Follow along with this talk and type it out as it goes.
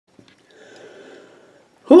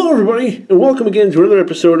Hello everybody, and welcome again to another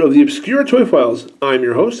episode of the Obscure Toy Files. I'm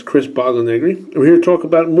your host, Chris Bogdanegri, and we're here to talk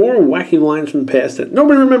about more wacky lines from the past that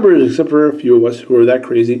nobody remembers except for a few of us who are that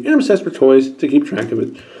crazy and obsessed with toys to keep track of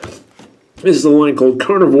it. This is a line called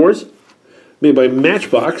Carnivores, made by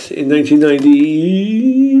Matchbox in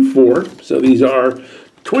 1994, so these are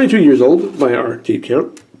 22 years old by our tape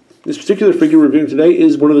count. This particular figure we're reviewing today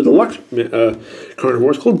is one of the deluxe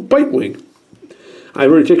Carnivores called Bitewing. I've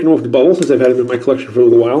already taken off the bubble since I've had him in my collection for a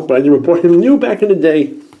little while, but I never bought him new back in the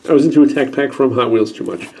day. I was into Attack Pack from Hot Wheels too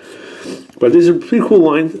much. But this is a pretty cool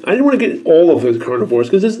line. I didn't want to get all of the Carnivores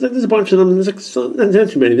because there's a bunch of them. There's not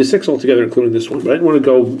too many. There's 6 altogether, including this one, but I didn't want to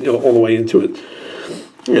go all the way into it.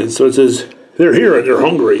 And so it says, they're here and they're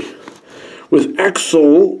hungry. With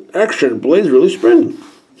Axle action, blades really spin.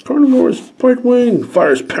 Carnivores, Bitewing,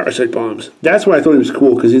 fires parasite bombs. That's why I thought he was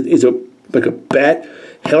cool, because he's like a bat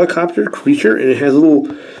helicopter creature, and it has little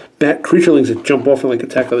bat creaturelings that jump off and like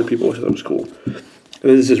attack other people, which I thought was cool. And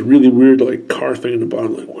then there's this really weird like car thing in the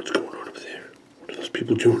bottom, like, what's going on over there? What are those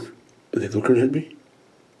people doing? Are they looking at me?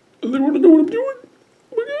 Do they want to know what I'm doing?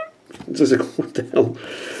 Oh my god. It's just like, what the hell?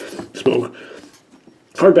 Smoke.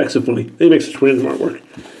 Hardbacks are funny. They make such random artwork.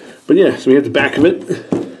 But yeah, so we have the back of it,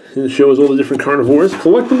 and it shows all the different Carnivores.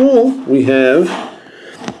 Collect them all. We have,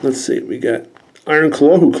 let's see, we got Iron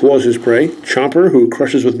Claw, who claws his prey. Chomper, who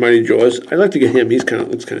crushes with mighty jaws. I'd like to get him. Looks kind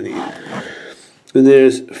of neat. Then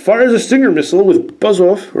there's fires a stinger missile with Buzz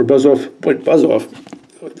Off. Oh, it doesn't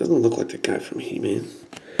look like the guy from He-Man.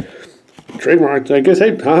 Trademarked. I guess,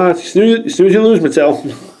 hey, haha, snooze you lose, Mattel.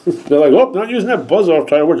 They're like, oh, not using that Buzz Off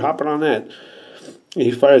title. We're hopping on that. And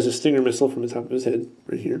he fires a stinger missile from the top of his head,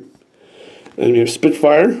 right here. And we have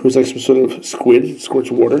Spitfire, who's like some sort of squid,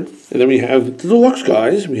 squirts water. And then we have the deluxe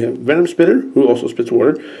guys. We have Venom Spitter, who also spits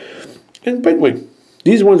water, and Bitewing.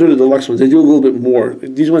 These ones are the deluxe ones. They do a little bit more.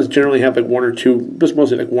 These ones generally have like 1 or 2, just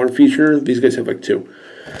mostly like 1 feature. These guys have like 2.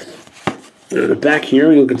 And on the back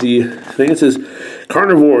here, you look at the thing. It says,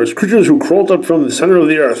 Carnivores, creatures who crawled up from the center of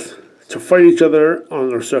the earth to fight each other on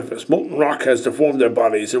their surface. Molten rock has deformed their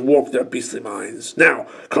bodies and warped their beastly minds. Now,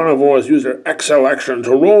 Carnivores use their XL action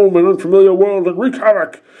to roam an unfamiliar world and wreak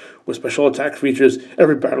havoc. With special attack features,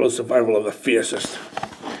 every battle is survival of the fiercest.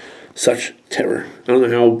 Such terror. I don't know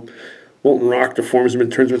how molten rock deforms them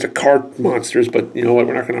and turns them into car monsters, but you know what,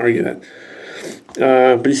 we're not going to argue that.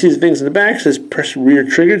 But you see the things in the back. It says, press rear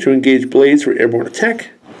trigger to engage blades for airborne attack.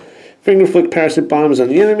 Finger flick parasite bombs on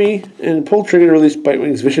the enemy, and pull trigger to release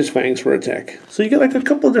Bitewing's vicious fangs for attack. So you get like a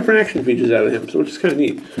couple of different action features out of him, so which is kind of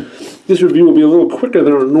neat. This review will be a little quicker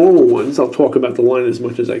than our normal ones. I'll talk about the line as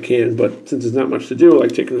much as I can, but since there's not much to do, I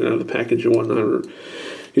like taking it out of the package and whatnot,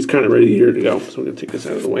 he's kind of ready here to go. So I'm going to take this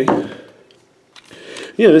out of the way.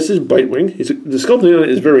 Yeah, this is Bitewing. The sculpting on it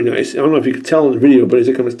is very nice. I don't know if you can tell in the video, but he's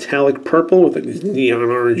like a metallic purple with like these neon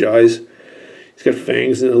orange eyes. He's got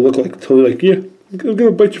fangs, and they look like totally like, yeah, I'm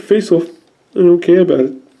gonna bite your face off. I don't care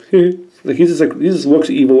about it. Like he just looks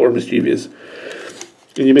evil or mischievous.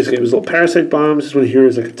 And you basically have his little parasite bombs. This one here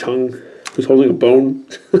is like a tongue who's holding a bone.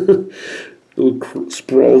 Little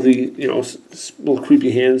sprawly, little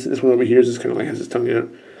creepy hands. This one over here is just kind of like has his tongue out.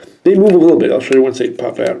 They move a little bit. I'll show you once they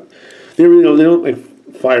pop out. They don't like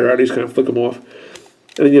fire out. You just kind of flick them off.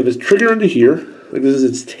 And then you have his trigger under here. Like this is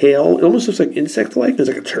its tail. It almost looks like insect-like. There's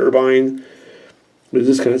like a turbine. But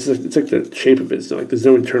it's like the shape of it. It's not like there's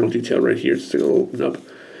no internal detail right here. It's just like a little nub. And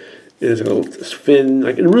there's like a little fin.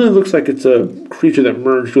 Like it really looks like it's a creature that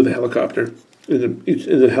merged with a helicopter. And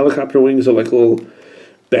the helicopter wings are like little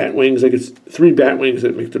bat wings. Like it's 3 bat wings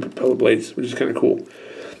that make the propeller blades, which is kind of cool.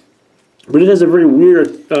 But it has a very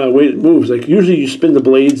weird way it moves. Like usually you spin the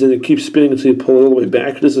blades and it keeps spinning until you pull it all the way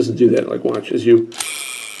back. This doesn't do that. Like watch as you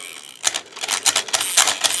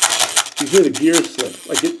hear the gears slip.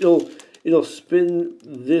 Like it'll spin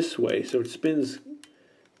this way, so it spins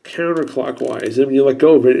counterclockwise. And when you let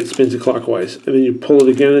go of it, it spins it clockwise. And then you pull it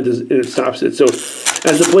again, and it stops it. So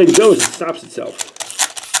as the blade goes, it stops itself.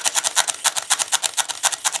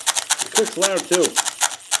 It clicks loud too.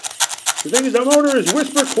 The thing is, the motor is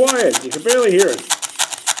whisper quiet. You can barely hear it.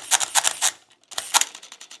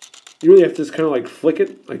 You really have to just kind of like flick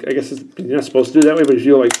it. Like I guess you're not supposed to do it that way, but if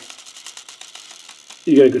you like,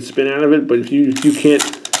 you get a good spin out of it. But if you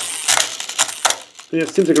can't. Yeah, it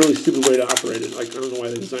seems like a really stupid way to operate it. Like I don't know why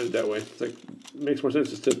they designed it that way. It's like it makes more sense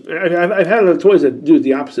just to. I've had other toys that do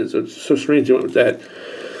the opposite, so it's so strange you went with that.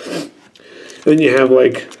 And then you have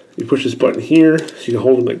like you push this button here, so you can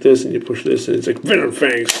hold them like this, and you push this, and it's like venom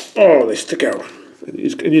fangs. Oh, they stick out. And you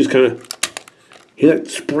just kind of hear that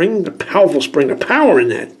spring, the powerful spring, the power in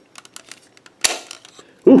that.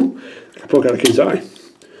 Ooh, I poke out a kid's eye.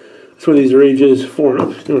 That's why these are ages 4 and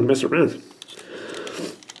up. You don't mess around.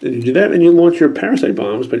 And you do that, and you launch your parasite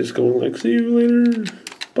bombs by just going like, see you later,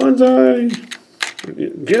 bonsai.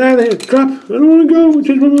 Get out of here, drop. I don't want to go.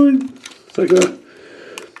 Change my mind. It's like a,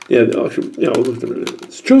 yeah,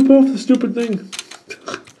 let's jump off the stupid thing.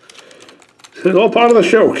 It's all part of the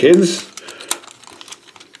show, kids.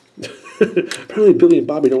 Apparently Billy and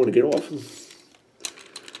Bobby don't want to get off.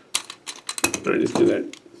 All right, just do that.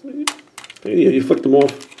 Yeah, you flick them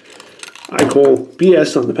off. I call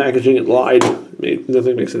BS on the packaging. It lied.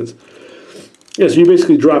 Nothing makes sense. Yeah, so you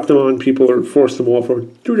basically drop them on people or force them off or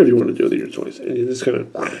do whatever you want to do with your toys. And you just kind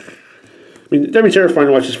of... I mean, that'd be terrifying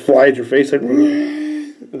to watch this fly at your face. Like,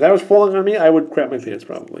 if that was falling on me, I would crap my pants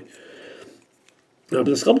probably. But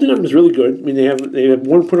the sculpting on them is really good. I mean, they have 1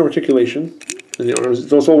 point of articulation. And the arms,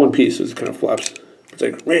 it's also one piece, so it kind of flops. It's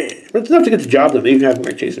like, but it's enough to get the job done. They even have them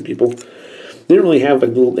like chasing people. They don't really have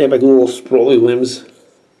like little, they have like little sprawly limbs.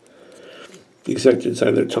 Except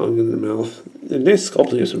inside their tongue and their mouth. And nice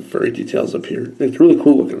sculpting has some furry details up here. It's really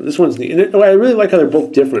cool looking. This one's neat. And I really like how they're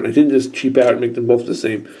both different. I didn't just cheap out and make them both the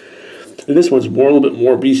same. And this one's a little bit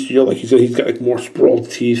more bestial. Like he's got like more sprawled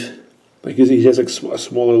teeth. Like he has like a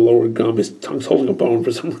smaller lower gum. His tongue's holding a bone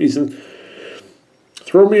for some reason.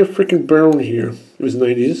 Throw me a freaking bone here. It was the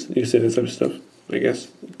 90s. You can say that type of stuff, I guess.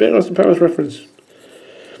 Bad Austin Powers reference.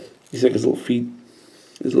 He's like his little feet.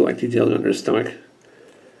 His little like detailing under his stomach.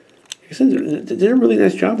 Like I said, they did a really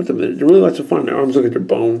nice job with them. They're really lots of fun. Their arms look like they're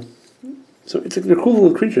bone. So it's like they're cool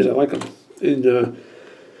little creatures. I like them. And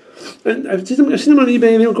I've seen them on eBay.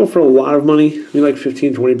 They don't go for a lot of money. Maybe like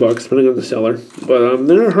 $15, $20, depending on the seller. But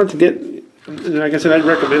they're not hard to get. And like I said, I'd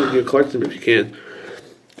recommend you collect them if you can.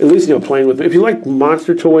 At least, playing with them. If you like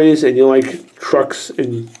monster toys and you like trucks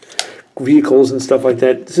and vehicles and stuff like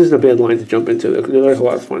that, this isn't a bad line to jump into. They're like a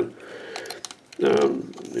lot of fun.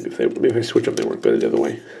 Maybe if I switch them, they work better the other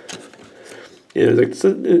way. Yeah, there's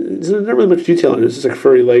not really much detail in it. It's just like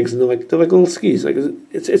furry legs, and they're like little skis. Like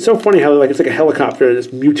it's so funny how it's like a helicopter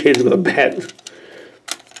that's mutated with a bat.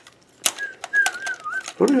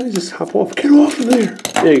 Why don't I just hop off? Get off of there!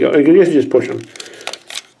 There you go. I guess you just push them.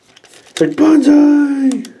 It's like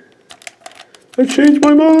bonsai. I changed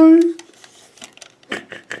my mind.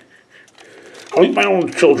 I'll eat my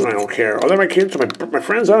own children. I don't care. Are they my kids? My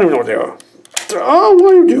friends? I don't even know what they are. Oh,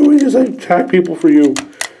 what are you doing? Is I attack people for you?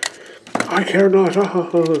 I care not. So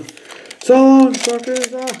long, suckers.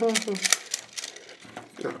 Oh,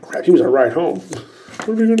 crap. He was a ride home. What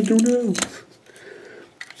are we going to do now?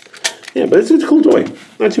 Yeah, but it's a cool toy.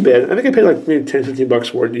 Not too bad. I think I paid like maybe $10,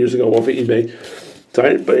 $15 for it years ago off of eBay. So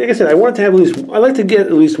but like I said, I wanted to have I like to get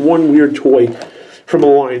at least one weird toy from a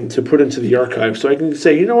line to put into the archive. So I can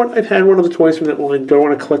say, you know what? I've had one of the toys from that line. Do I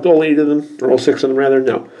want to collect all 8 of them? Or all 6 of them, rather?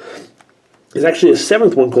 No. There's actually a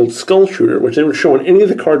 7th one called Skull Shooter, which they don't show on any of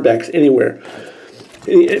the card backs anywhere.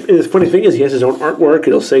 And the funny thing is, he has his own artwork.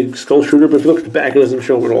 It'll say Skull Shooter, but if you look at the back, it doesn't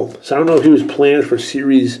show him at all. So I don't know if he was planned for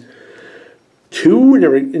Series 2,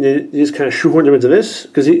 and they just kind of shoehorned him into this.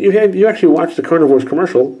 Because you actually watch the Carnivores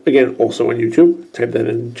commercial, again, also on YouTube. Type that in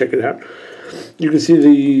and check it out. You can see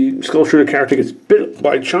the Skull Shooter character gets bit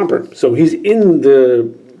by Chomper. So he's in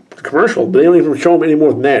the commercial, but they don't even show him any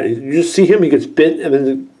more than that. You just see him, he gets bit, and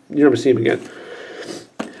then you never see him again.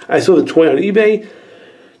 I saw the toy on eBay.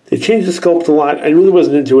 They changed the sculpt a lot. I really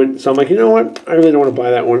wasn't into it, so I'm like, you know what? I really don't want to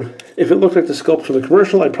buy that one. If it looked like the sculpt from the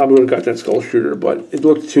commercial, I probably would have got that Skull Shooter, but it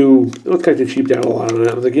looked like they cheaped out a lot on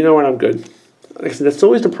that. I was like, you know what? I'm good. Like I said, that's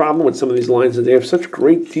always the problem with some of these lines, that they have such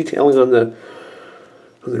great detailing on the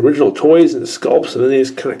original toys and the sculpts, and then they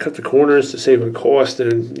just kind of cut the corners to save on cost,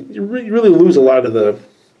 and you really lose a lot of the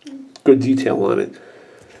good detail on it.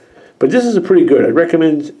 But this is a pretty good. I'd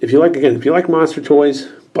recommend, if you like monster toys,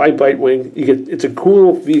 buy Bitewing. It's a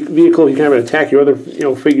cool vehicle. You can have it attack your other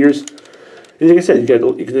figures. And like I said, you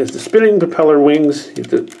have the spinning propeller wings, you have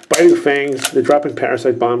the biting fangs, the dropping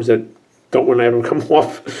parasite bombs that don't want to ever come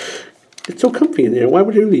off. It's so comfy in there. Why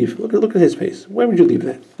would you leave? Look at his face. Why would you leave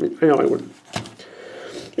that? I know I wouldn't.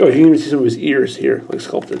 Oh, you can even see some of his ears here, like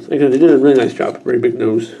sculpted. Like, they did a really nice job. Very big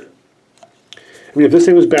nose. I mean, if this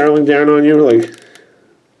thing was barreling down on you, like,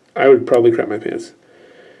 I would probably crap my pants.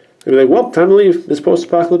 I'd be like, well, time to leave. This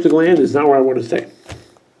post-apocalyptic land is not where I want to stay.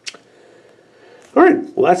 All right,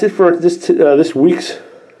 well, that's it for this week's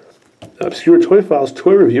Obscure Toy Files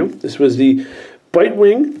toy review. This was the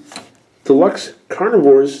Bitewing Deluxe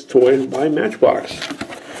Carnivores toy by Matchbox.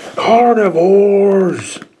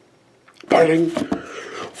 Carnivores! Biting,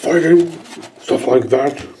 fighting, stuff like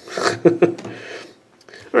that.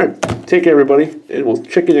 All right, take care, everybody, and we'll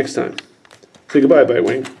check you next time. Say goodbye,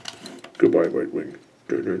 Bitewing. Goodbye, Bitewing.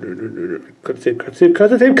 Cut the tape, cut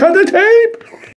the tape, cut the tape!